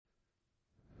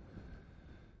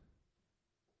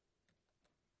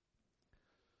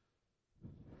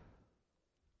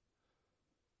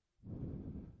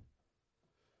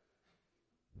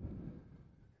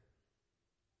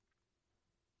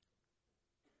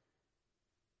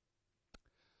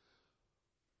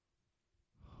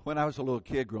When I was a little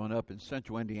kid growing up in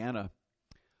central Indiana,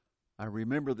 I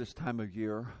remember this time of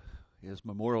year as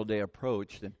Memorial Day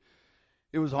approached, and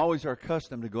it was always our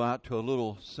custom to go out to a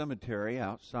little cemetery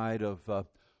outside of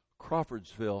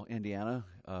Crawfordsville, Indiana,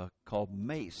 called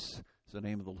Mace. It's the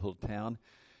name of the little town.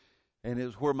 And it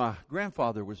was where my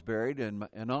grandfather was buried and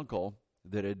an uncle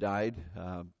that had died.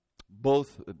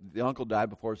 The uncle died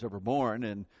before I was ever born,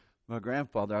 and my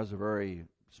grandfather, I was a very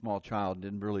small child,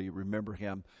 didn't really remember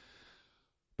him.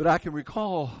 But I can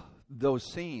recall those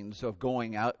scenes of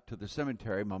going out to the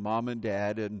cemetery, my mom and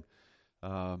dad and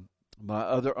my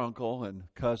other uncle and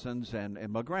cousins and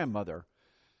my grandmother,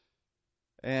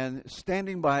 and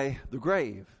standing by the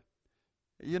grave.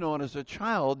 You know, and as a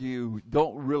child, you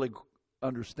don't really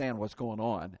understand what's going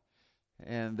on.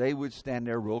 And they would stand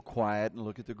there real quiet and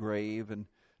look at the grave and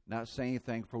not say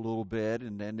anything for a little bit,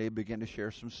 and then they begin to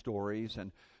share some stories,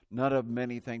 and none of them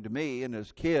meant anything to me. And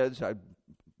as kids,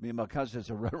 me and my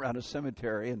cousins would run around a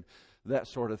cemetery and that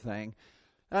sort of thing.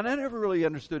 And I never really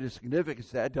understood the significance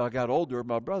of that until I got older.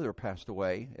 My brother passed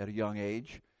away at a young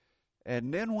age.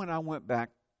 And then when I went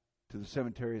back to the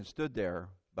cemetery and stood there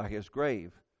by his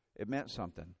grave, it meant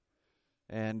something.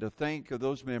 And to think of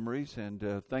those memories and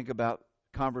to think about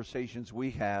conversations we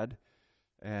had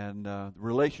and the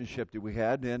relationship that we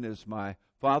had then as my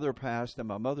father passed and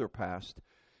my mother passed,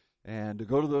 and to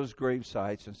go to those grave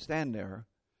sites and stand there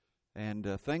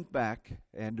and think back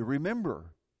and to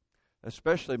remember,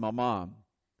 especially my mom,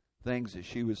 things that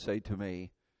she would say to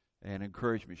me and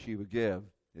encouragement she would give.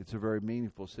 It's a very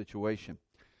meaningful situation.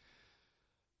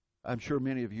 I'm sure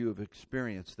many of you have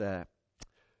experienced that.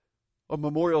 On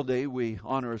Memorial Day, we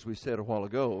honor, as we said a while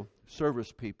ago,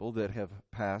 service people that have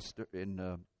passed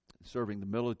in serving the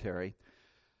military.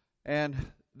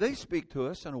 And they speak to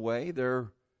us in a way.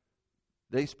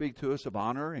 They speak to us of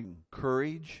honor and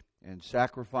courage and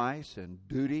sacrifice and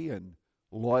duty and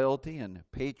loyalty and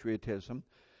patriotism.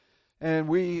 And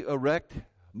we erect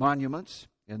monuments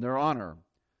in their honor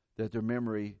that their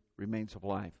memory remains of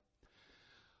life.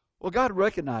 Well, God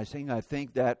recognizing, I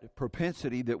think, that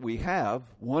propensity that we have,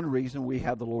 one reason we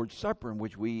have the Lord's Supper in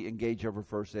which we engage every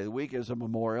first day of the week as a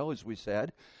memorial, as we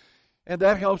said. And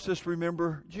that helps us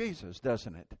remember Jesus,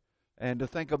 doesn't it? And to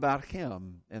think about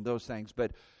Him and those things.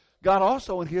 But God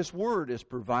also in His Word has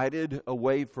provided a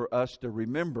way for us to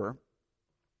remember.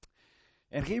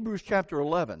 And Hebrews chapter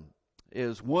 11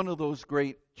 is one of those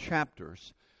great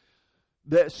chapters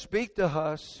that speak to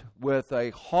us with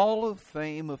a hall of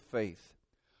fame of faith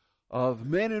of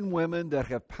men and women that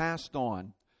have passed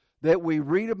on, that we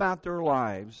read about their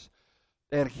lives,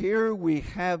 and here we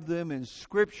have them in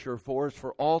Scripture for us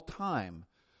for all time,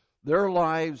 their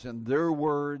lives and their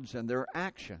words and their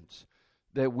actions,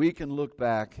 that we can look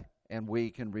back and we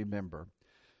can remember.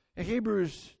 In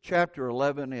Hebrews chapter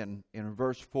 11 in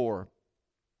verse 4,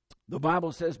 the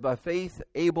Bible says, "By faith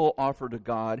Abel offered to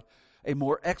God a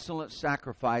more excellent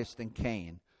sacrifice than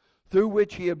Cain, through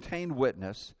which he obtained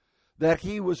witness that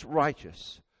he was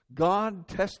righteous, God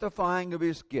testifying of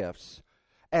his gifts,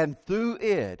 and through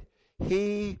it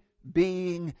he,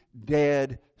 being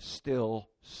dead, still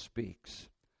speaks."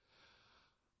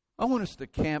 I want us to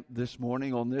camp this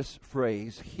morning on this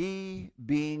phrase, "He,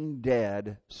 being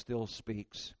dead, still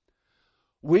speaks."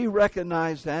 We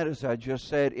recognize that, as I just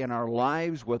said, in our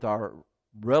lives with our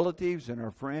relatives and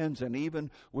our friends and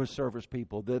even with service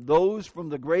people, that those from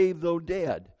the grave, though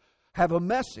dead, have a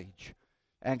message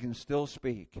and can still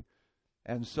speak.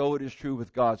 And so it is true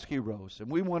with God's heroes.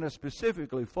 And we want to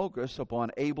specifically focus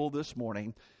upon Abel this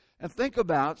morning and think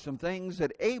about some things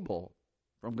that Abel,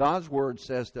 from God's Word,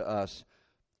 says to us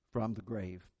from the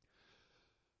grave.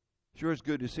 Sure, it's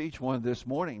good to see each one this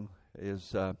morning.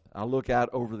 As I look out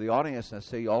over the audience and I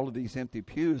see all of these empty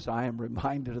pews, I am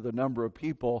reminded of the number of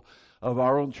people of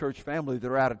our own church family that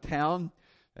are out of town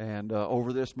and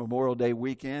over this Memorial Day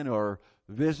weekend or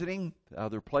visiting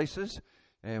other places.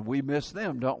 And we miss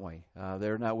them, don't we?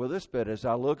 They're not with us, but as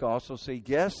I look, I also see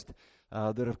guests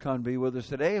that have come to be with us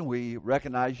today, and we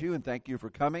recognize you and thank you for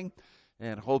coming,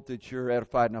 and hope that you're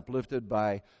edified and uplifted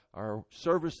by our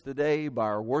service today, by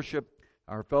our worship,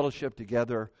 our fellowship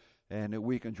together, and that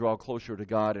we can draw closer to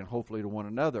God and hopefully to one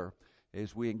another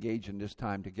as we engage in this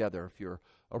time together. If you're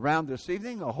around this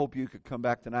evening, I hope you could come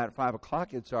back tonight at 5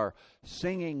 o'clock. It's our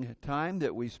singing time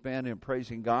that we spend in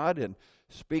praising God and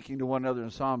speaking to one another in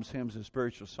psalms, hymns, and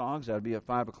spiritual songs. That'll be at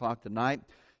 5 o'clock tonight,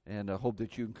 and I hope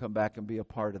that you can come back and be a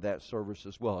part of that service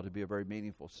as well. It'll be a very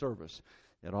meaningful service.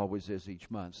 It always is each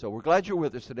month. So we're glad you're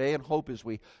with us today, and hope as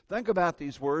we think about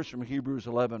these words from Hebrews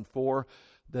 11:4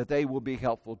 that they will be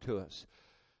helpful to us.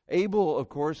 Abel, of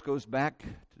course, goes back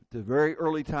to the very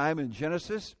early time in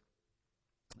Genesis,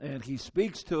 and he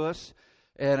speaks to us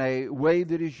in a way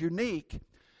that is unique,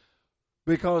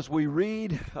 because we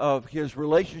read of his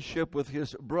relationship with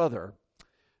his brother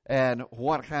and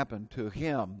what happened to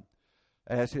him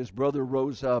as his brother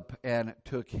rose up and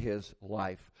took his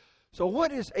life. So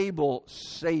what does Abel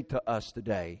say to us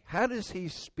today? How does he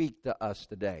speak to us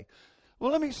today?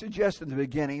 Well, let me suggest in the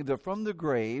beginning that from the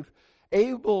grave,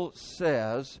 Abel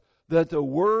says that the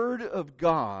Word of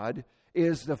God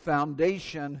is the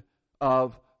foundation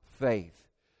of faith.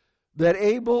 That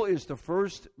Abel is the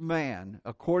first man,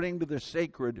 according to the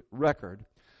sacred record,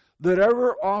 that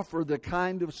ever offered the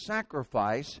kind of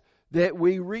sacrifice that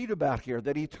we read about here.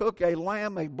 That he took a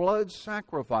lamb, a blood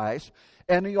sacrifice,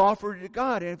 and he offered it to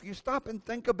God. And if you stop and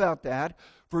think about that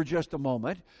for just a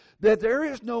moment, that there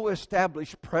is no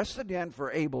established precedent for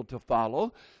Abel to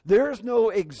follow. There is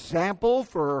no example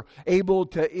for Abel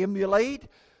to emulate.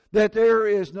 That there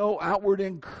is no outward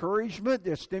encouragement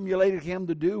that stimulated him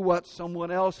to do what someone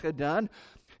else had done.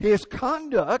 His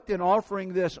conduct in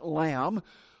offering this lamb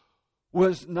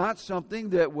was not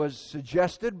something that was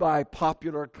suggested by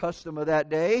popular custom of that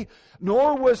day,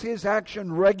 nor was his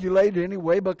action regulated in any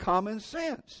way but common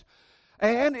sense.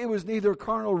 And it was neither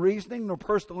carnal reasoning nor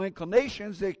personal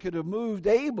inclinations that could have moved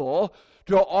Abel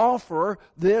to offer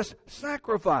this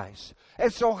sacrifice.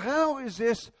 And so how is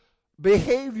this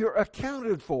behavior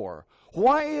accounted for?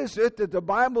 Why is it that the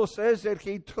Bible says that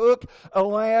he took a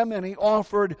lamb and he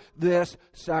offered this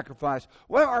sacrifice?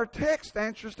 Well, our text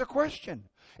answers the question.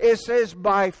 It says,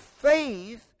 by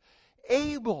faith,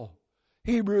 Abel.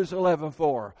 Hebrews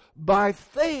 11:4. By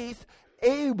faith,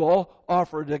 Abel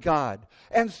offered to God.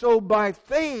 And so by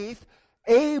faith,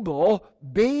 Abel,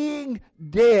 being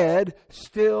dead,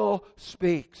 still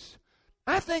speaks.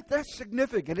 I think that's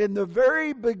significant. In the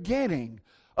very beginning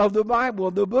of the Bible,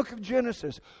 in the book of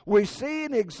Genesis, we see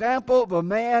an example of a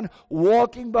man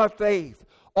walking by faith,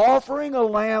 offering a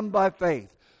lamb by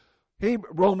faith.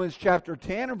 Romans chapter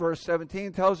 10 and verse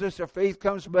 17 tells us that faith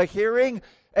comes by hearing,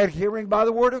 and hearing by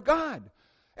the Word of God.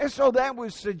 And so that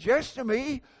would suggest to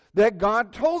me that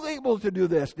God told Abel to do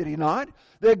this, did he not?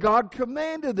 That God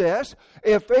commanded this.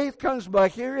 If faith comes by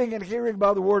hearing, and hearing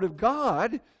by the Word of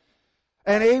God,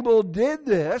 and Abel did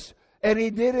this, and he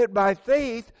did it by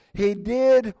faith, he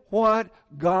did what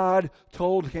God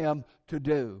told him to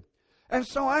do. And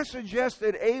so I suggest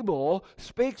that Abel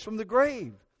speaks from the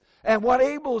grave. And what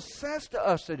Abel says to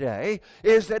us today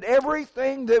is that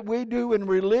everything that we do in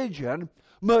religion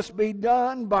must be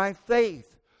done by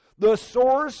faith, the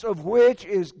source of which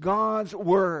is God's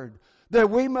Word.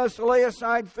 That we must lay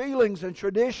aside feelings and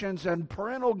traditions and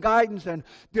parental guidance and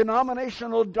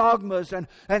denominational dogmas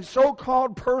and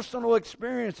so-called personal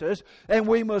experiences, and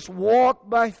we must walk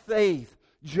by faith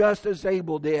just as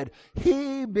Abel did.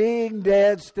 He, being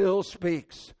dead, still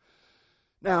speaks.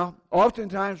 Now,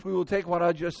 oftentimes we will take what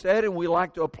I just said and we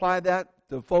like to apply that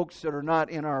to folks that are not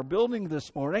in our building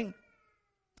this morning.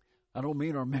 I don't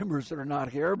mean our members that are not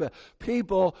here, but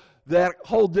people that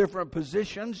hold different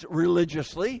positions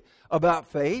religiously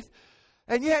about faith.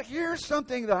 And yet here's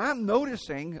something that I'm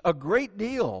noticing a great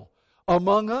deal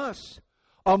among us,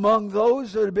 among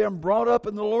those that have been brought up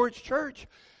in the Lord's church,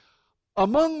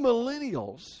 among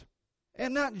millennials,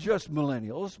 and not just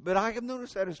millennials, but I have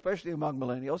noticed that especially among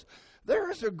millennials,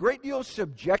 there is a great deal of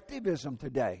subjectivism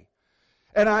today.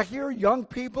 And I hear young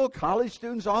people, college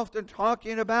students often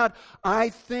talking about, I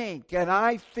think, and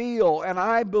I feel, and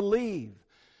I believe.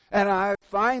 And I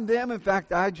find them, in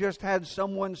fact, I just had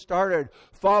someone started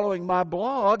following my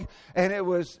blog, and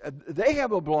they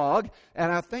have a blog,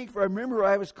 and I think, if I remember,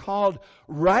 it was called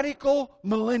Radical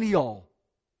Millennial.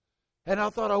 And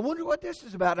I thought, I wonder what this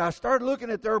is about. And I started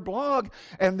looking at their blog,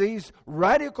 and these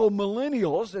radical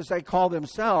millennials, as they call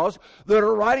themselves, that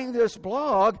are writing this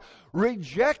blog,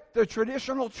 reject the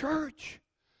traditional church.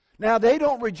 Now, they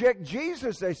don't reject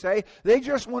Jesus, they say. They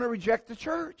just want to reject the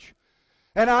church.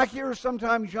 And I hear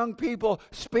sometimes young people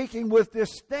speaking with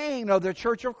disdain of the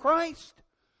Church of Christ.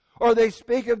 Or they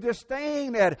speak of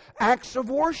disdain at acts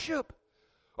of worship.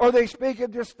 Or they speak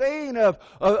of disdain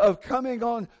of coming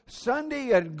on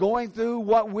Sunday and going through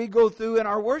what we go through in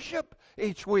our worship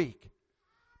each week.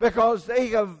 Because they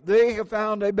have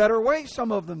found a better way,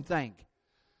 some of them think.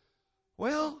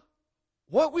 Well,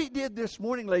 what we did this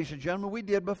morning, ladies and gentlemen, we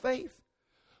did by faith.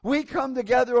 We come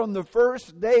together on the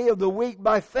first day of the week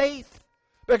by faith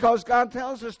because God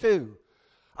tells us to.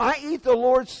 I eat the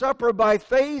Lord's Supper by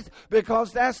faith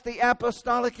because that's the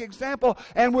apostolic example.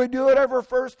 And we do it every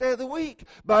first day of the week.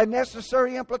 By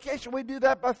necessary implication, we do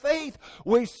that by faith.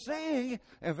 We sing.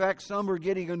 In fact, some are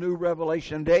getting a new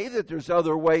revelation today that there's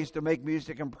other ways to make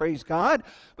music and praise God.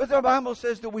 But the Bible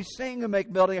says that we sing and make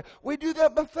melody. We do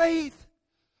that by faith.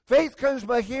 Faith comes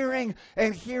by hearing,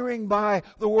 and hearing by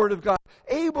the Word of God.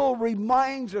 Abel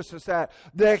reminds us of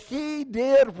that he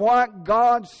did what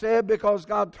God said because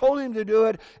God told him to do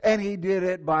it, and he did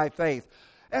it by faith.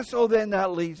 And so then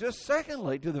that leads us,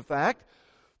 secondly, to the fact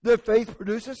that faith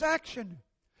produces action.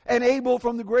 And Abel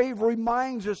from the grave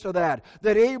reminds us of that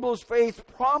Abel's faith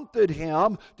prompted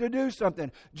him to do something.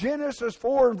 Genesis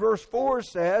 4 and verse 4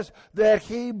 says that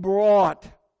he brought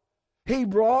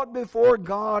before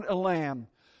God a lamb.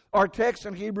 Our text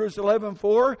in Hebrews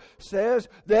 11:4 says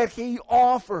that he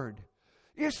offered.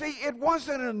 You see, it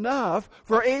wasn't enough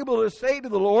for Abel to say to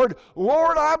the Lord,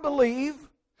 Lord, I believe,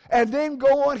 and then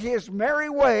go on his merry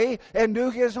way and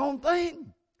do his own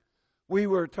thing. We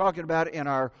were talking about in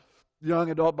our young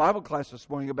adult Bible class this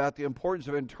morning about the importance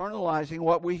of internalizing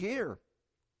what we hear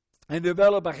and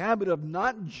develop a habit of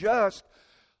not just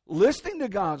listening to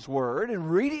God's Word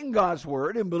and reading God's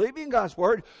Word and believing God's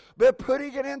Word, but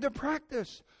putting it into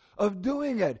practice, of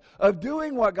doing it, of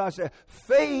doing what God said.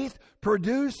 Faith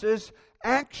produces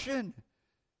action.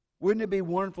 Wouldn't it be a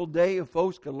wonderful day if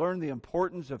folks could learn the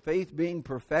importance of faith being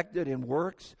perfected in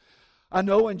works? I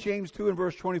know in James 2 and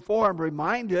verse 24, I'm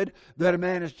reminded that a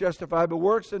man is justified by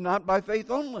works and not by faith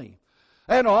only.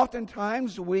 And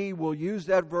oftentimes we will use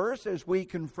that verse as we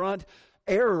confront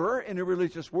error in the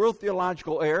religious world,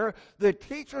 theological error, that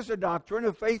teaches a doctrine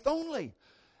of faith only.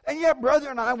 And yet,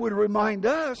 brethren, I would remind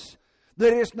us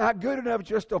that it's not good enough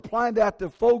just to apply that to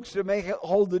folks that may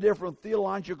hold a different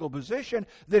theological position,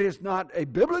 that is not a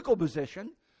biblical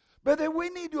position, but that we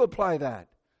need to apply that.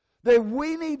 That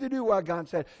we need to do what God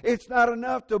said. It's not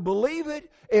enough to believe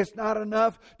it. It's not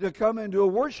enough to come into a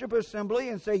worship assembly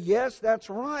and say, yes, that's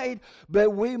right,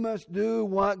 but we must do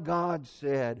what God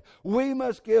said. We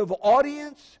must give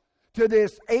audience to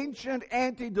this ancient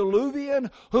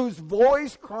antediluvian whose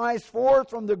voice cries forth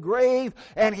from the grave,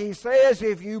 and he says,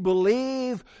 if you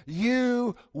believe,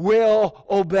 you will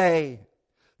obey.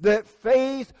 That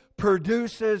faith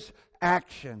produces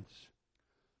actions.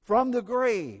 From the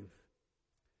grave,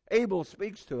 Abel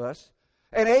speaks to us,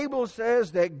 and Abel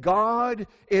says that God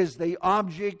is the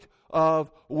object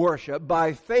of worship.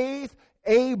 By faith,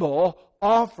 Abel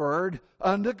offered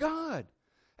unto God.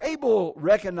 Abel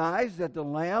recognized that the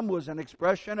lamb was an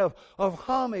expression of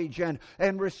homage and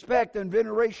respect and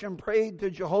veneration paid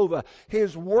to Jehovah.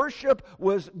 His worship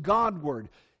was Godward.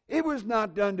 It was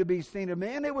not done to be seen of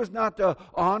men. It was not to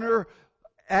honor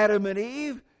Adam and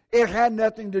Eve. It had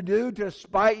nothing to do to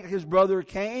spite his brother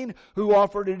Cain, who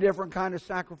offered a different kind of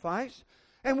sacrifice.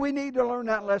 And we need to learn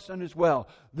that lesson as well,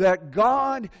 that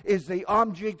God is the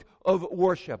object of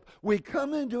worship. We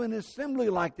come into an assembly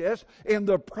like this in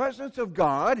the presence of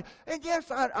God, and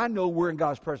yes, I know we're in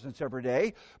God's presence every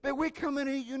day, but we come in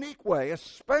a unique way, a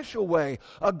special way,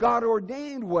 a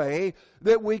God-ordained way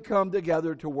that we come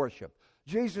together to worship.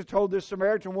 Jesus told this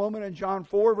Samaritan woman in John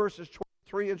 4, verses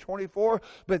 23 and 24,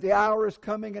 but the hour is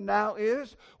coming and now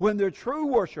is when the true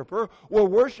worshiper will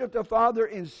worship the Father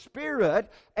in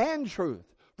spirit and truth.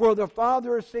 For the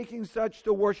Father is seeking such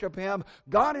to worship Him.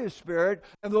 God is spirit,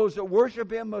 and those that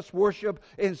worship Him must worship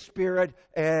in spirit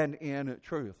and in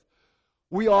truth.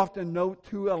 We often note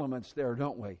two elements there,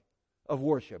 don't we, of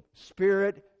worship: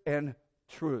 spirit and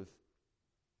truth.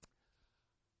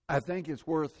 I think it's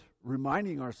worth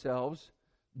reminding ourselves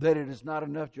that it is not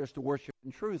enough just to worship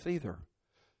in truth either.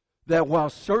 That while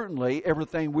certainly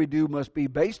everything we do must be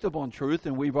based upon truth,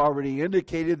 and we've already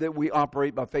indicated that we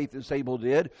operate by faith as Abel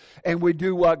did, and we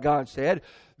do what God said,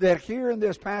 that here in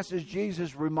this passage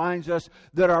Jesus reminds us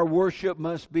that our worship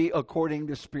must be according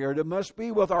to Spirit. It must be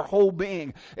with our whole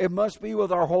being. It must be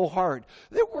with our whole heart.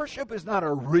 That worship is not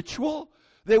a ritual,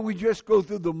 that we just go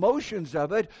through the motions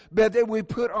of it, but that we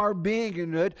put our being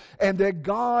in it, and that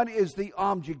God is the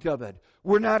object of it.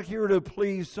 We're not here to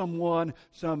please someone,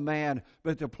 some man,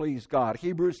 but to please God.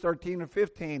 Hebrews 13 and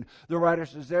 15, the writer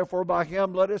says, therefore by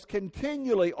Him let us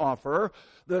continually offer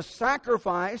the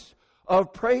sacrifice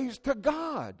of praise to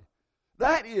God.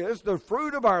 That is the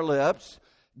fruit of our lips,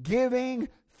 giving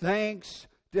thanks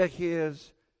to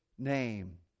His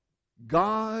name.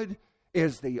 God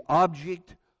is the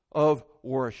object of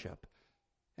worship.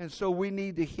 And so we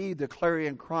need to heed the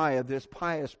clarion cry of this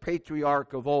pious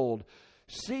patriarch of old.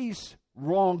 Cease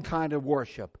wrong kind of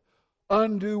worship,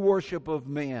 undue worship of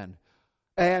men,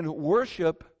 and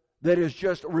worship that is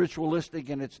just ritualistic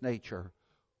in its nature.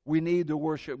 We need to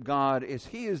worship God as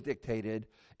He is dictated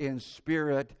in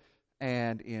spirit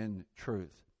and in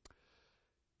truth.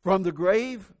 From the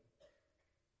grave,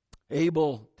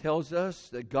 Abel tells us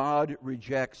that God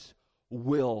rejects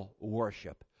will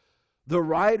worship. The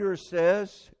writer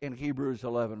says in Hebrews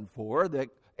 11:4 that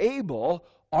Abel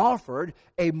offered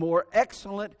a more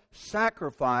excellent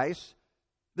sacrifice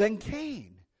than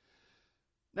Cain.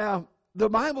 Now, the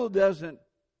Bible doesn't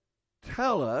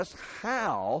tell us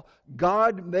how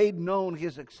God made known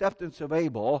His acceptance of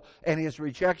Abel and His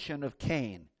rejection of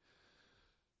Cain.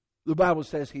 The Bible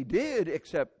says He did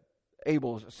accept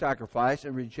Abel's sacrifice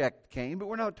and reject Cain, but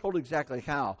we're not told exactly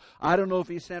how. I don't know if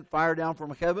He sent fire down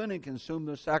from heaven and consumed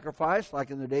the sacrifice like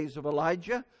in the days of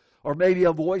Elijah, or maybe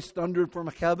a voice thundered from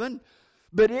heaven.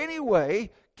 But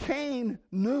anyway, Cain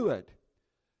knew it.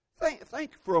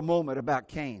 Think for a moment about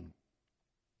Cain.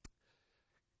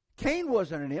 Cain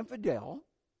wasn't an infidel.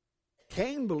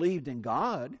 Cain believed in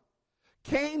God.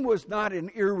 Cain was not an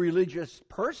irreligious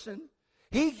person.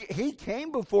 He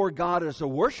came before God as a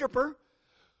worshiper.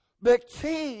 But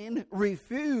Cain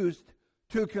refused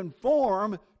to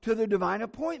conform to the divine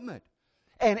appointment.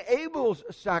 And Abel's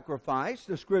sacrifice,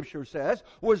 the Scripture says,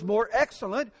 was more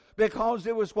excellent because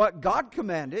it was what God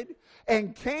commanded.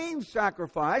 And Cain's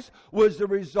sacrifice was the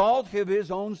result of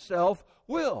his own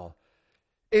self-will.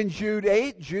 In Jude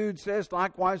 8, Jude says,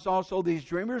 likewise also these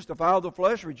dreamers defile the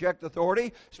flesh, reject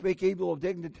authority, speak evil of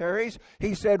dignitaries.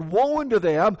 He said, woe unto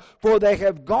them, for they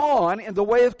have gone in the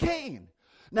way of Cain.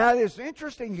 Now, it is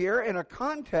interesting here in a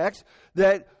context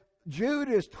that Jude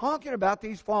is talking about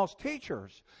these false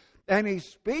teachers. And he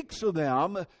speaks of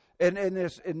them in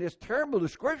this terrible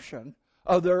description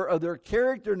of their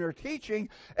character and their teaching.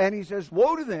 And he says,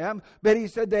 woe to them, but he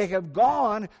said they have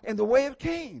gone in the way of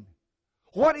Cain.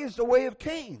 What is the way of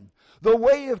Cain? The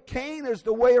way of Cain is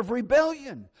the way of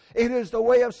rebellion. It is the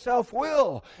way of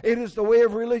self-will. It is the way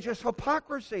of religious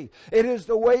hypocrisy. It is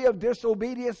the way of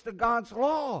disobedience to God's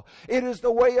law. It is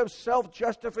the way of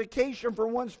self-justification for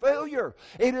one's failure.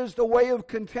 It is the way of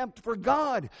contempt for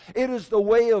God. It is the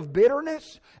way of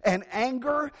bitterness and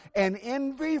anger and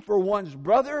envy for one's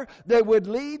brother that would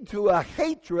lead to a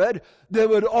hatred that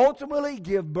would ultimately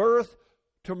give birth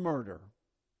to murder.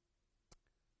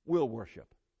 Will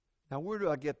worship. Now, where do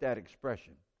I get that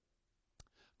expression?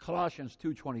 Colossians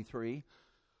 2:23.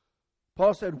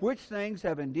 Paul said, which things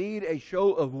have indeed a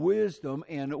show of wisdom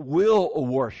in will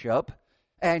worship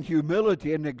and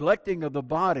humility and neglecting of the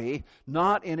body,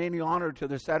 not in any honor to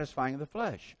the satisfying of the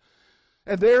flesh.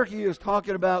 And there he is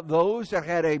talking about those that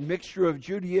had a mixture of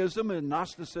Judaism and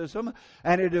Gnosticism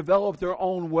and had developed their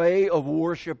own way of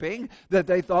worshiping that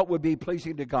they thought would be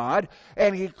pleasing to God.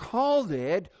 And he called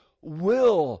it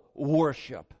will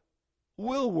worship.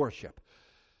 Will worship.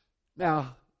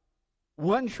 Now,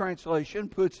 one translation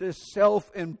puts this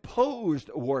self-imposed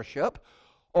worship,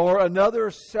 or another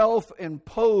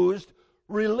self-imposed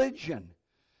religion.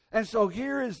 And so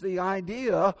here is the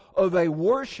idea of a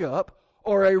worship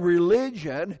or a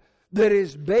religion that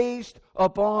is based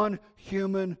upon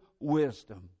human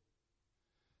wisdom.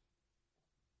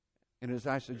 And as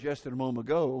I suggested a moment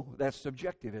ago, that's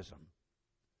subjectivism.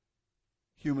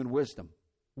 Human wisdom,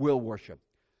 will worship.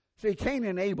 See, Cain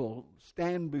and Abel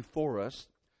stand before us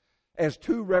as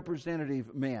two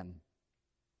representative men.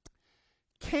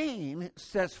 Cain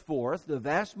sets forth the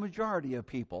vast majority of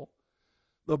people,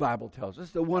 the Bible tells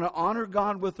us, that want to honor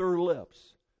God with their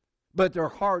lips, but their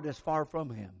heart is far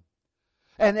from Him.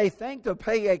 And they think to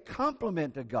pay a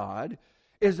compliment to God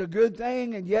is a good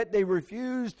thing, and yet they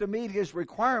refuse to meet His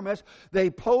requirements.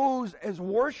 They pose as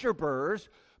worshipers,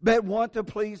 but want to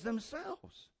please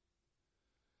themselves.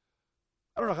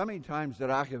 I don't know how many times that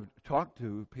I have talked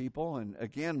to people, and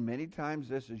again, many times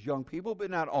this is young people, but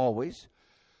not always,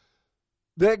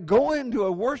 that go into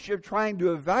a worship trying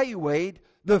to evaluate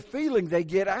the feeling they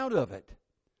get out of it.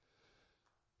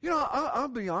 You know, I'll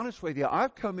be honest with you.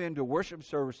 I've come into worship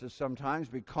services sometimes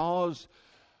because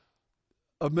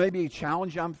of maybe a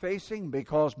challenge I'm facing,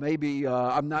 because maybe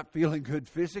I'm not feeling good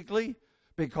physically,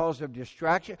 because of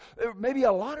distraction. There may be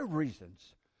a lot of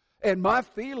reasons. And my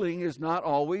feeling is not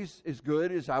always as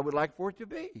good as I would like for it to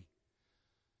be.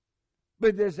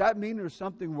 But does that mean there's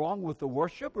something wrong with the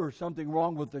worship, or something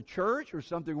wrong with the church, or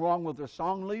something wrong with the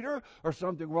song leader, or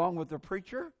something wrong with the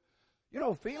preacher? You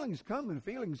know, feelings come and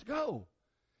feelings go.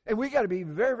 And we got to be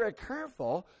very, very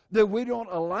careful that we don't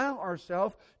allow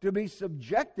ourselves to be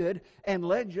subjected and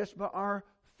led just by our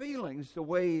feelings, the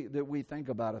way that we think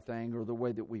about a thing or the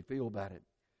way that we feel about it.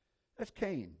 That's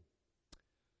Cain.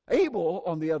 Abel,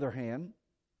 on the other hand,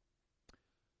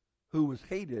 who was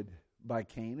hated by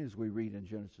Cain, as we read in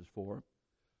Genesis 4,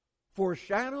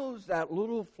 foreshadows that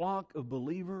little flock of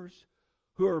believers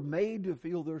who are made to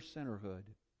feel their sinnerhood,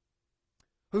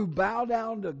 who bow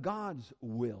down to God's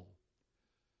will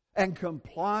and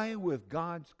comply with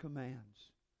God's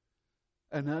commands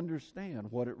and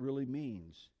understand what it really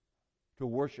means to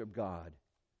worship God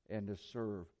and to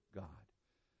serve God.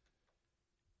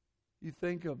 You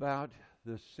think about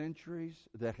the centuries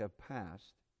that have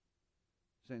passed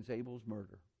since Abel's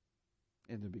murder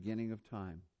in the beginning of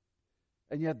time.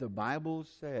 And yet the Bible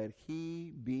said,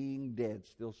 he being dead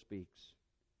still speaks.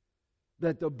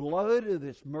 That the blood of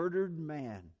this murdered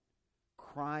man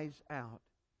cries out.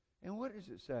 And what does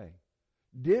it say?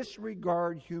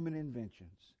 Disregard human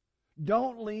inventions.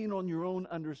 Don't lean on your own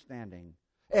understanding.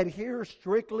 Adhere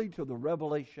strictly to the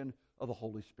revelation of the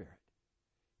Holy Spirit.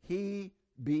 He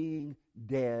being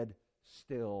dead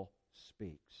still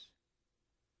speaks.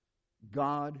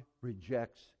 God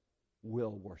rejects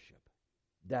will worship.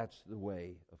 That's the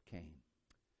way of Cain.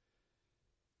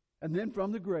 And then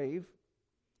from the grave,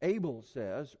 Abel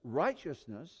says,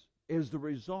 righteousness is the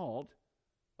result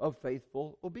of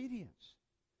faithful obedience.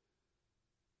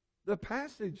 The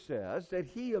passage says that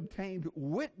he obtained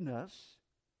witness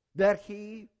that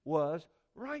he was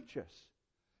righteous.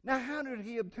 Now, how did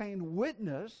he obtain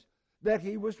witness that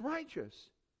he was righteous?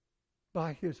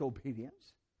 By his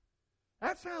obedience.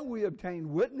 That's how we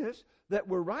obtain witness that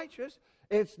we're righteous.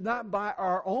 It's not by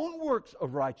our own works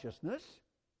of righteousness,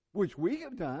 which we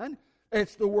have done.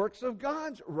 It's the works of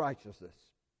God's righteousness.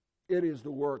 It is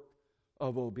the work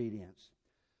of obedience.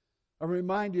 I'm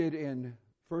reminded in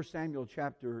 1 Samuel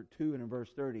chapter 2 and in verse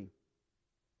 30,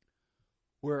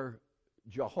 where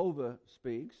Jehovah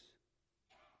speaks.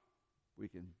 We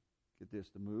can get this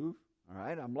to move. All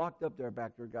right, I'm locked up there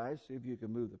back there, guys. See if you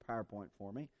can move the PowerPoint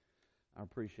for me. I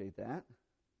appreciate that.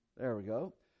 There we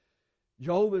go.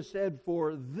 Jehovah said,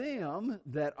 for them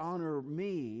that honor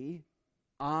me,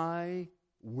 I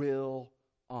will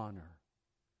honor.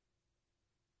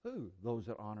 Who? Those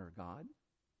that honor God.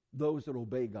 Those that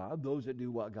obey God. Those that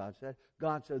do what God said.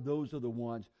 God said, those are the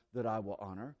ones that I will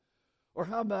honor. Or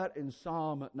how about in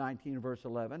Psalm 19, verse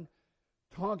 11,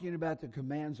 talking about the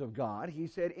commands of God, he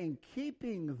said, in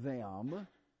keeping them,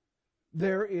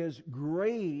 there is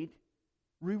great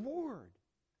reward.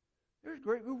 There's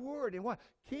great reward in what?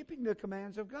 Keeping the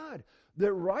commands of God.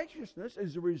 That righteousness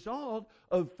is the result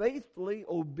of faithfully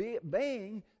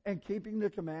obeying and keeping the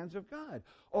commands of God.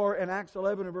 Or in Acts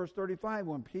 11 and verse 35,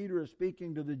 when Peter is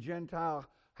speaking to the Gentile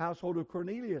household of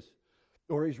Cornelius,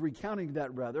 or he's recounting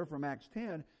that rather from Acts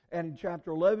 10, and in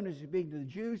chapter 11 as he's speaking to the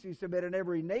Jews, he said that in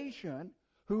every nation,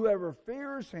 whoever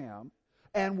fears him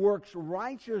and works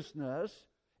righteousness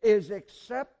is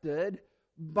accepted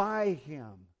by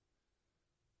him.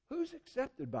 Who's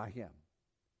accepted by him?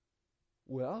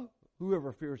 Well,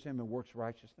 whoever fears him and works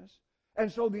righteousness.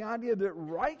 And so the idea that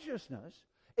righteousness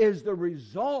is the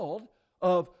result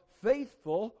of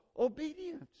faithful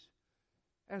obedience.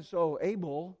 And so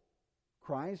Abel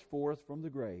cries forth from the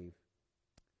grave,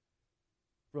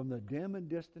 from the dim and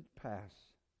distant past.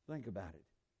 Think about it.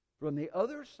 From the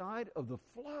other side of the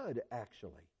flood,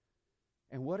 actually.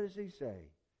 And what does he say?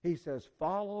 He says,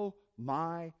 follow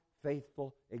my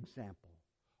faithful example.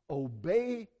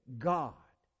 Obey God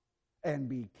and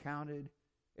be counted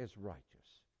as righteous.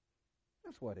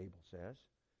 That's what Abel says.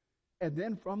 And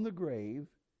then from the grave,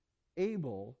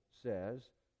 Abel says,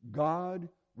 God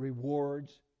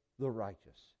rewards the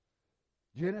righteous.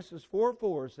 Genesis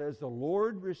 4:4 says, the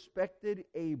Lord respected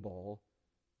Abel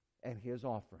and his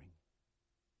offering.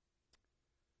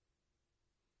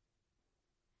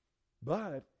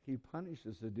 But he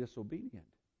punishes the disobedient.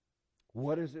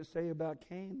 What does it say about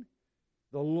Cain?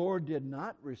 The Lord did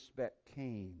not respect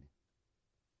Cain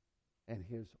and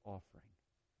his offering.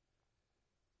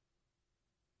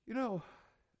 You know,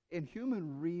 in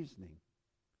human reasoning,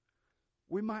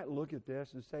 we might look at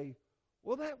this and say,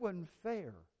 well, that wasn't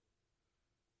fair.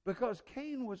 Because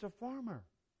Cain was a farmer.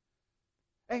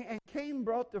 And Cain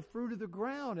brought the fruit of the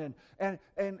ground. And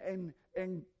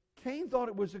Cain thought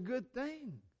it was a good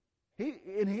thing.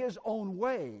 In his own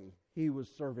way, he was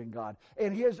serving God.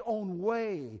 In his own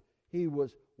way, he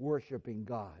was worshiping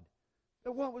God.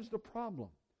 But what was the problem?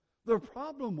 The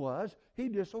problem was he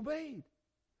disobeyed.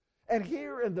 And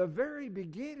here in the very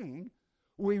beginning,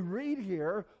 we read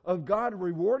here of God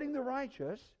rewarding the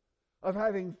righteous, of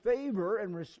having favor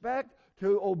and respect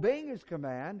to obeying his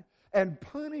command, and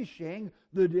punishing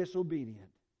the disobedient.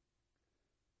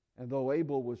 And though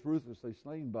Abel was ruthlessly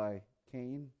slain by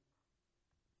Cain,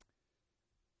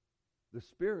 the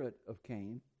spirit of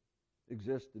Cain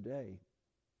exists today.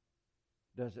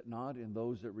 Does it not, in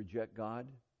those that reject God?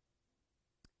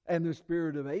 And the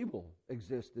spirit of Abel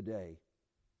exists today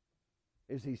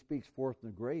as he speaks forth in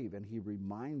the grave and he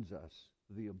reminds us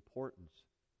the importance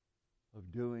of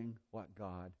doing what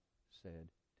God said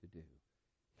to do.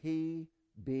 He,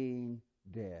 being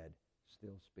dead,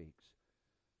 still speaks.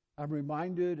 I'm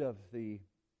reminded of the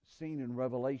scene in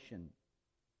Revelation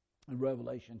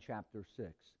chapter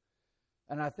 6.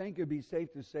 And I think it would be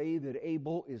safe to say that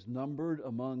Abel is numbered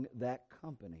among that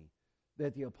company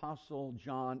that the Apostle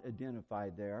John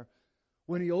identified there.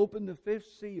 When he opened the fifth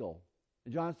seal,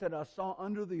 John said, I saw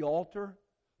under the altar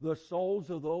the souls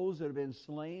of those that have been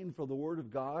slain for the word of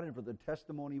God and for the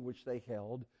testimony which they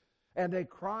held. And they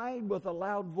cried with a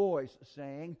loud voice,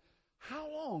 saying, How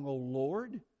long, O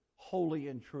Lord, holy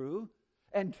and true,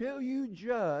 until you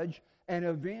judge and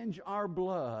avenge our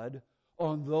blood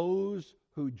on those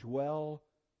who dwell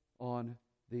on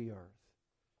the earth?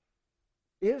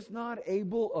 Is not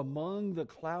Abel among the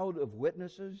cloud of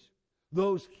witnesses?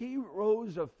 Those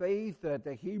heroes of faith that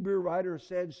the Hebrew writer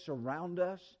said surround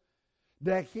us?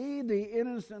 That he, the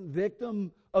innocent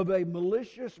victim of a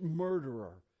malicious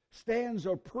murderer, stands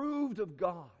approved of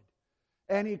God.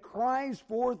 And he cries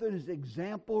forth as an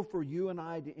example for you and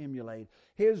I to emulate.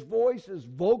 His voice is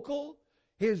vocal.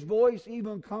 His voice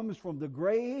even comes from the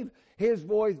grave. His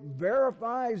voice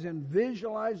verifies and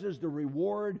visualizes the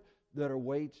reward that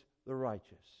awaits the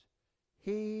righteous.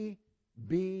 He,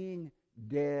 being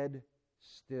dead,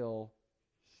 still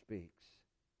speaks.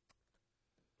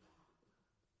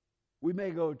 We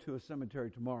may go to a cemetery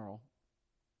tomorrow,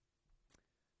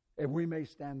 and we may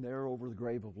stand there over the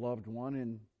grave of a loved one,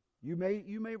 and you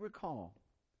may recall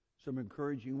some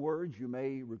encouraging words. You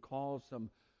may recall some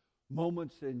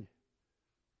moments in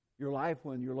your life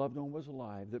when your loved one was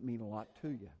alive that mean a lot to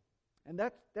you. And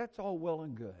that's all well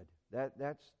and good.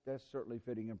 That's certainly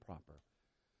fitting and proper.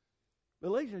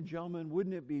 But ladies and gentlemen,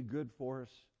 wouldn't it be good for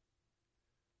us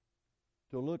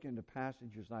to look into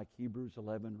passages like Hebrews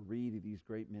 11, read of these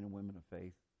great men and women of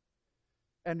faith,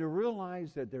 and to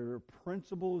realize that there are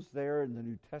principles there in the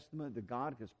New Testament that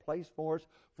God has placed for us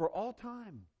for all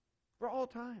time,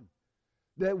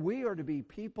 that we are to be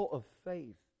people of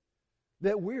faith,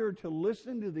 that we are to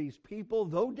listen to these people,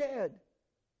 though dead,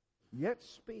 yet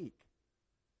speak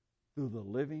through the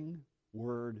living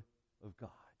Word of God.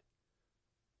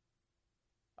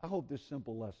 I hope this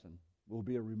simple lesson will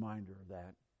be a reminder of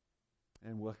that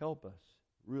and will help us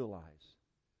realize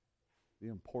the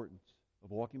importance of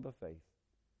walking by faith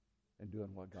and doing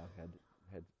what God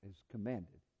has commanded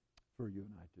for you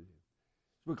and I to do.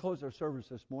 As we close our service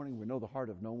this morning, we know the heart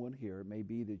of no one here. It may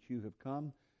be that you have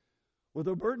come with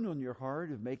a burden on your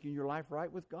heart of making your life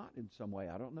right with God in some way.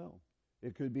 I don't know.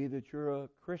 It could be that you're a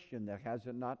Christian that has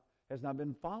not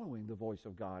been following the voice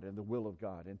of God and the will of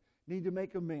God and need to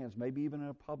make amends, maybe even in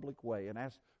a public way, and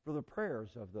ask for the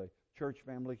prayers of the church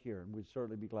family here. And we'd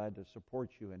certainly be glad to support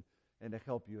you and to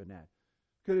help you in that.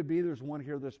 Could it be there's one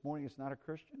here this morning that's not a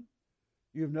Christian?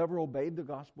 You've never obeyed the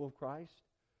gospel of Christ?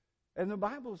 And the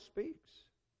Bible speaks.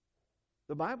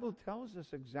 The Bible tells us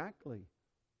exactly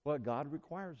what God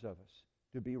requires of us,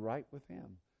 to be right with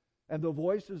Him. And the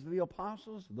voices of the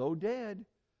apostles, though dead,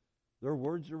 their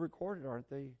words are recorded, aren't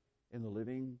they, in the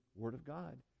living Word of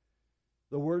God?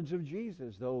 The words of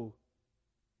Jesus, though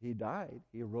He died,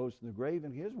 He arose from the grave,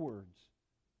 and His words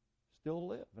still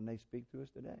live, and they speak to us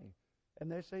today.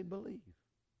 And they say, believe.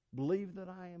 Believe that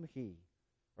I am He,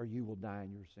 or you will die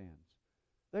in your sins.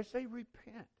 They say,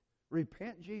 repent.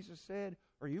 Repent, Jesus said,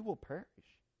 or you will perish.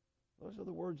 Those are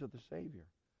the words of the Savior.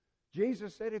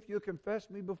 Jesus said, if you confess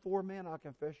me before men, I'll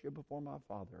confess you before my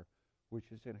Father,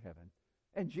 which is in heaven.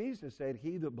 And Jesus said,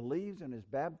 he that believes and is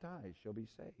baptized shall be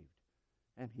saved,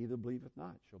 and he that believeth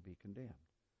not shall be condemned.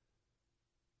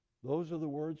 Those are the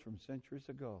words from centuries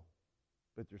ago,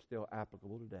 but they're still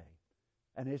applicable today.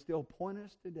 And they still point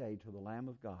us today to the Lamb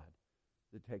of God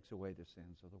that takes away the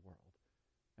sins of the world.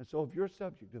 And so if you're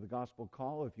subject to the gospel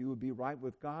call, if you would be right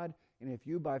with God, and if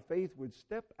you by faith would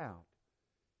step out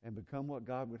and become what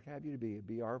God would have you to be, it'd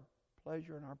be our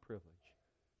pleasure and our privilege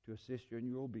to assist you in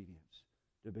your obedience,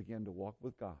 to begin to walk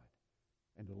with God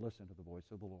and to listen to the voice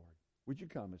of the Lord. Would you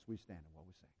come as we stand and while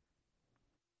we sing?